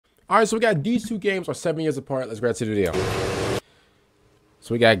All right, so we got these two games are 7 years apart. Let's get to the video.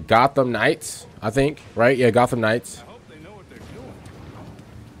 So we got Gotham Knights, I think, right? Yeah, Gotham Knights. I hope they know what they're doing.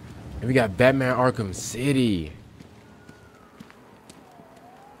 And we got Batman Arkham City.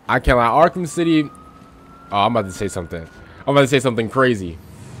 I can't lie, Arkham City. Oh, I'm about to say something. I'm about to say something crazy.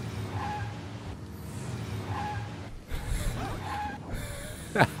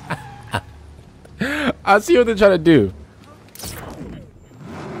 I see what they're trying to do.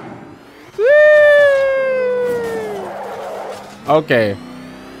 Okay.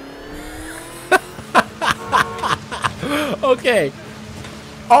 Okay.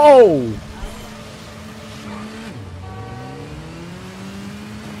 Oh.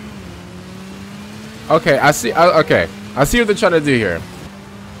 Okay, I see. Okay, I see what they're trying to do here.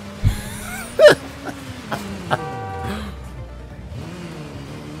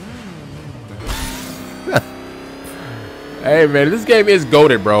 Hey man, this game is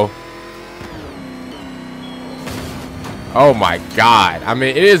goated, bro. Oh my god. I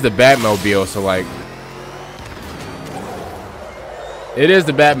mean, it is the Batmobile, so like, it is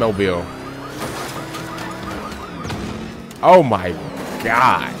the Batmobile. Oh my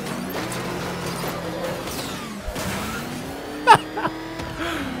god.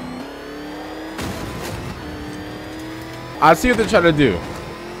 I see what they're trying to do.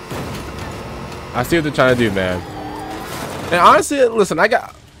 I see what they're trying to do, man. And honestly, listen, I'll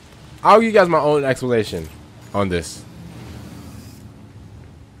give you guys my own explanation on this.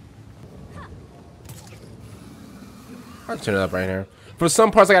 I'll turn it up right here. For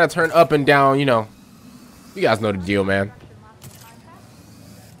some parts, I gotta turn up and down, you know. You guys know the deal, man.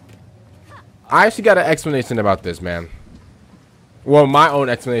 I actually got an explanation about this, man. Well, my own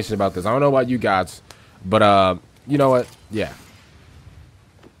explanation about this. I don't know about you guys, but you know what? Yeah.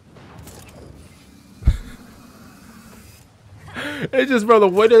 It's just, bro, the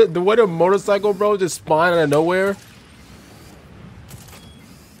way the motorcycle, bro, just spawned out of nowhere.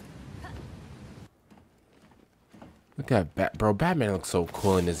 Look at bro, Batman looks so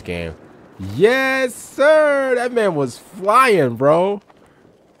cool in this game. Yes, sir. That man was flying, bro.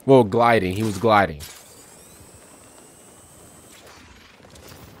 Well, gliding. He was gliding.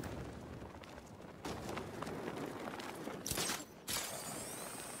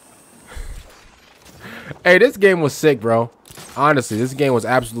 Hey, this game was sick, bro. Honestly, this game was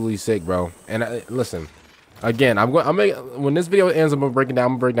absolutely sick, bro. And listen, again, when this video ends, I'm gonna break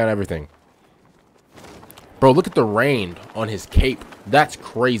down everything. Bro, look at the rain on his cape. That's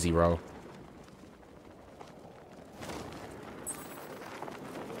crazy, bro.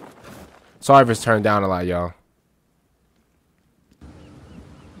 Sorry if it's turned down a lot, y'all.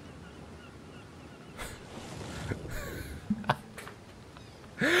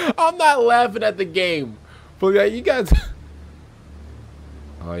 I'm not laughing at the game, but yeah, you guys.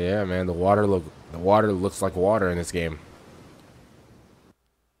 Oh yeah, man, the water looks like water in this game.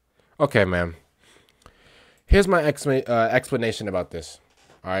 Okay, man. Here's my explanation about this.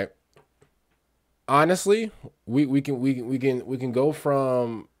 All right. Honestly, we can go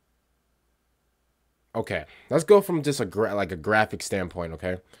from. Okay, let's go from just a graphic standpoint.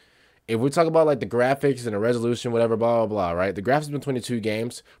 Okay, if we talk about like the graphics and the resolution, whatever, blah blah blah, right? The graphics between the two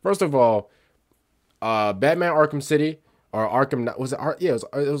games. First of all, Batman Arkham City or Arkham, was it? Yeah, it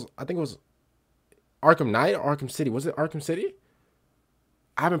was. I think it was Arkham Knight or Arkham City. Was it Arkham City?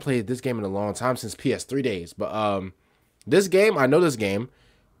 I haven't played this game in a long time, since PS3 days. But this game, I know this game.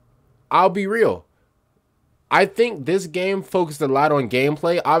 I'll be real. I think this game focused a lot on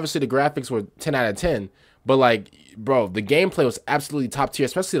gameplay. Obviously, the graphics were 10 out of 10. But, like, bro, the gameplay was absolutely top tier.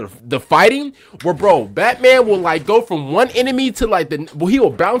 Especially the fighting. Where, bro, Batman will, like, go from one enemy to, like, he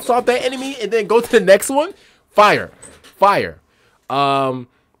will bounce off that enemy and then go to the next one. Fire. Fire. When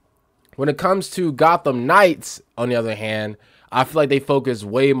it comes to Gotham Knights, on the other hand, I feel like they focus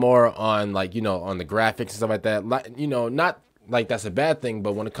way more on, like, you know, on the graphics and stuff like that. Like, you know, not like that's a bad thing,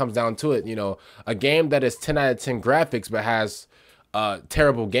 but when it comes down to it, you know, a game that is 10 out of 10 graphics but has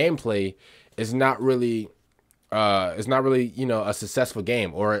terrible gameplay is not really you know, a successful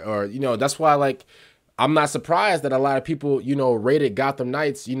game. Or you know, that's why, like, I'm not surprised that a lot of people, you know, rated Gotham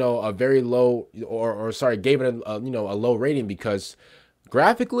Knights, you know, a very low, or sorry, gave it a you know, a low rating, because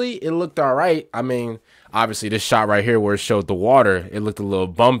graphically it looked all right. I mean, obviously this shot right here where it showed the water, it looked a little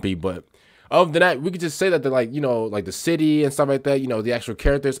bumpy, but other than that, we could just say that they're, like, you know, like the city and stuff like that, you know, the actual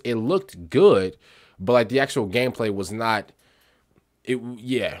characters, it looked good, but like the actual gameplay was not.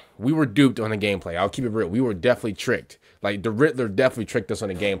 Yeah, we were duped on the gameplay. I'll keep it real. We were definitely tricked. Like, the Riddler definitely tricked us on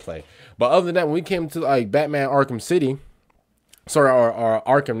the gameplay. But other than that, when we came to like Batman Arkham City, sorry, or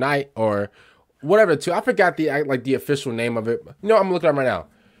Arkham Knight, or whatever, too, I forgot the official name of it. You know, I'm looking at it right now.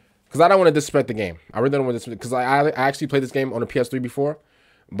 because I don't want to disrespect the game. I really don't want to disrespect, because I actually played this game on the PS3 before.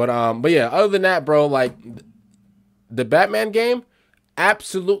 But yeah, other than that, bro, like the Batman game,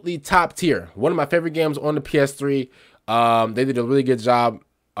 absolutely top tier. One of my favorite games on the PS3. They did a really good job,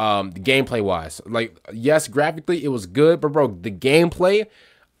 gameplay wise. Like, yes, graphically it was good, but bro, the gameplay,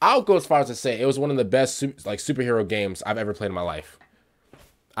 I'll go as far as to say it was one of the best superhero games I've ever played in my life.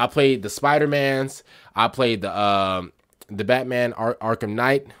 I played the Spider-Mans. I played the Batman Arkham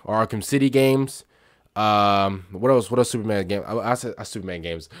Knight or Arkham City games. What else? What else Superman game? I said Superman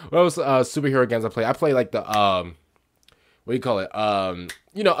games. What else superhero games I played? I played like the what do you call it?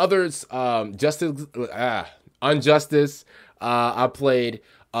 You know, others, Justice, Unjustice. I played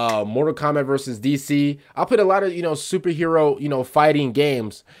Mortal Kombat versus DC. I played a lot of, you know, superhero, you know, fighting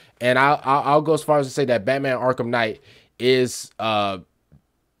games, and I'll go as far as to say that Batman Arkham Knight is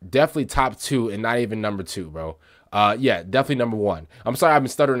definitely top 2 and not even number 2, bro. Yeah, definitely number 1. I'm sorry I've been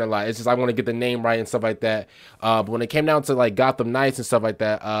stuttering a lot. It's just I want to get the name right and stuff like that. But when it came down to like Gotham Knights and stuff like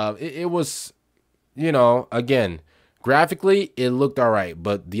that, it was, you know, again, graphically it looked all right,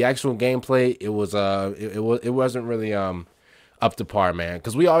 but the actual gameplay, it wasn't really up to par, man.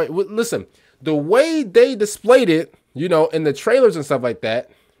 Because we all listen, the way they displayed it, you know, in the trailers and stuff like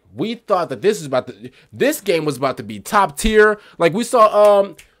that, we thought that this game was about to be top tier. Like we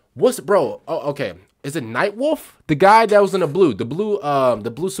saw bro? Oh, okay. Is it Nightwolf? The guy that was in the blue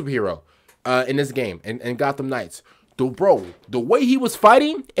superhero in this game in Gotham Knights. The way he was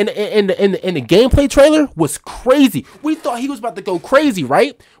fighting in the gameplay trailer was crazy. We thought he was about to go crazy,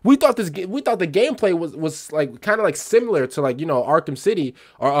 right? We thought the gameplay was like kind of like similar to, like, you know, Arkham City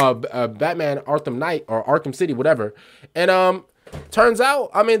or Batman Arkham Knight or Arkham City, whatever. And turns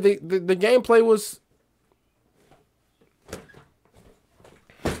out, I mean, the gameplay was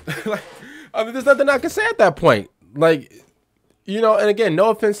like, I mean, there's nothing I can say at that point. Like, you know, and again,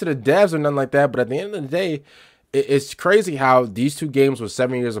 no offense to the devs or nothing like that, but at the end of the day, it's crazy how these two games were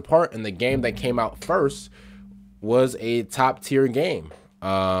 7 years apart, and the game that came out first was a top tier game.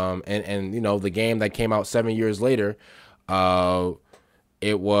 And you know, the game that came out 7 years later,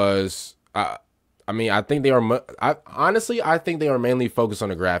 it was, I mean, I think they are, honestly, I think they are mainly focused on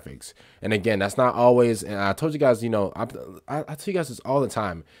the graphics. And again, that's not always, and I told you guys, you know, I tell you guys this all the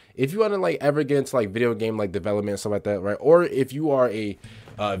time. If you want to like ever get into like video game like development and stuff like that, right? Or if you are a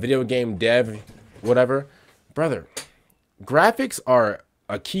video game dev, whatever, brother, graphics are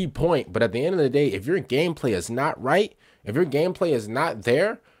a key point. But at the end of the day, if your gameplay is not right, if your gameplay is not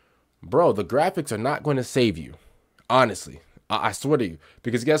there, bro, the graphics are not going to save you. Honestly, I swear to you,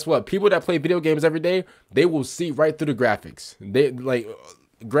 because guess what? People that play video games every day, they will see right through the graphics. They like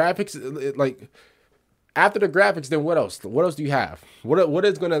graphics, like after the graphics, then what else? What else do you have? What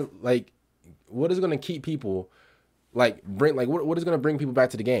is gonna like? What is gonna keep people like bring like what is gonna bring people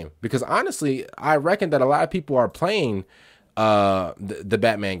back to the game? Because honestly, I reckon that a lot of people are playing the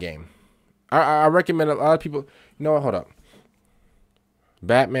Batman game. I recommend a lot of people. You know what? Hold up.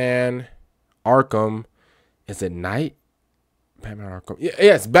 Batman Arkham. Is it Knight? Batman Arkham.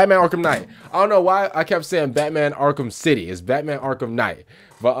 Yes, Batman Arkham Knight. I don't know why I kept saying Batman Arkham City. It's Batman Arkham Knight.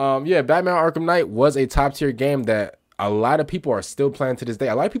 But yeah, Batman Arkham Knight was a top tier game that a lot of people are still playing to this day.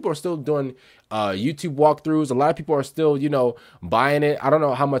 A lot of people are still doing YouTube walkthroughs. A lot of people are still, you know, buying it. I don't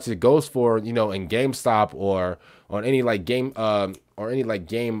know how much it goes for, you know, in GameStop or on any like game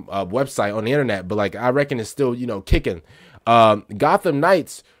website on the internet. But like, I reckon it's still, you know, kicking. Gotham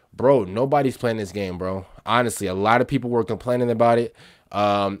Knights, bro, nobody's playing this game, bro. Honestly, a lot of people were complaining about it.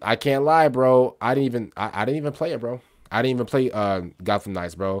 I can't lie, bro. I didn't even play it, bro. I didn't even play Gotham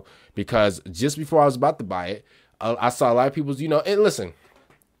Knights, bro, because just before I was about to buy it, I saw a lot of people's, you know, and listen,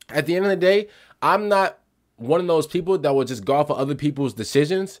 at the end of the day, I'm not one of those people that will just go off of other people's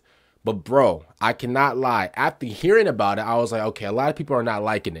decisions. But bro, I cannot lie. After hearing about it, I was like, okay, a lot of people are not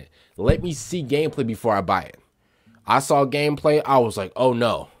liking it. Let me see gameplay before I buy it. I saw gameplay. I was like, oh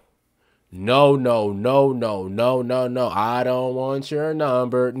no. No. I don't want your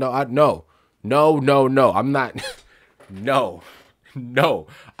number. No. I'm not. No,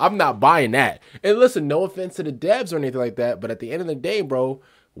 I'm not buying that. And listen, no offense to the devs or anything like that, but at the end of the day, bro,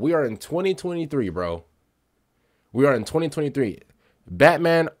 we are in 2023, bro. We are in 2023.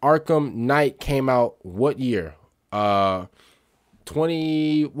 Batman Arkham Knight came out what year?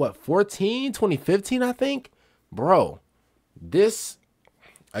 2015, I think. Bro, this,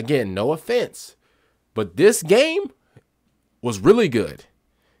 again, no offense, but this game was really good.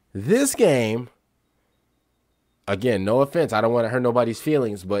 This game, again, no offense, I don't want to hurt nobody's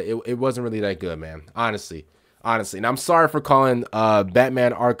feelings, but it wasn't really that good, man. Honestly. And I'm sorry for calling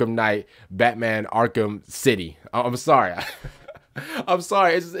Batman Arkham Knight Batman Arkham City. I'm sorry. I'm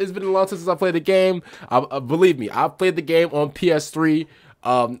sorry. It's been a long time since I played the game. Believe me, I've played the game on PS3.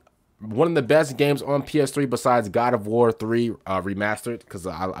 One of the best games on PS3 besides God of War 3 remastered, because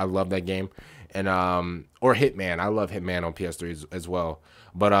I love that game, and or Hitman. I love Hitman on PS3 as well.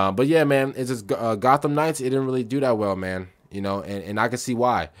 But yeah, man, it's just Gotham Knights. It didn't really do that well, man. You know, and I can see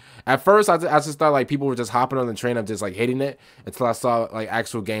why. At first, I just thought like people were just hopping on the train of just like hating it until I saw like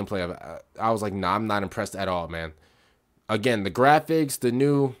actual gameplay of it. I was like, nah, I'm not impressed at all, man. Again, the graphics, the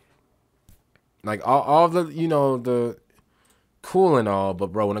new, like all of the, you know, the cool and all,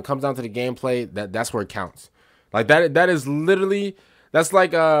 but bro, when it comes down to the gameplay, that's where it counts. Like that is literally, that's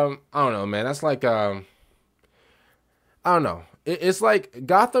like I don't know, man. That's like I don't know. It's like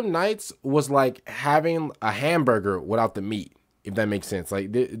Gotham Knights was like having a hamburger without the meat, if that makes sense. Like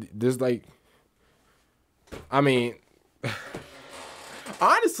there's like, I mean,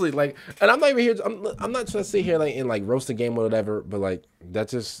 honestly, like, and I'm not even here. I'm not trying to sit here like and like roast the game or whatever. But like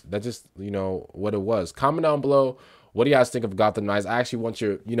that's just you know what it was. Comment down below. What do you guys think of Gotham Knights? I actually want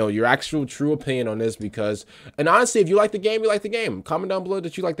your, you know, your actual true opinion on this because, and honestly, if you like the game, you like the game. Comment down below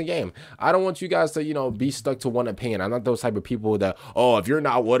that you like the game. I don't want you guys to, you know, be stuck to one opinion. I'm not those type of people that, oh, if you're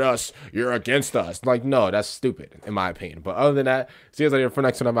not with us, you're against us. Like, no, that's stupid in my opinion. But other than that, see you guys later for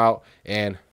next one. I'm out and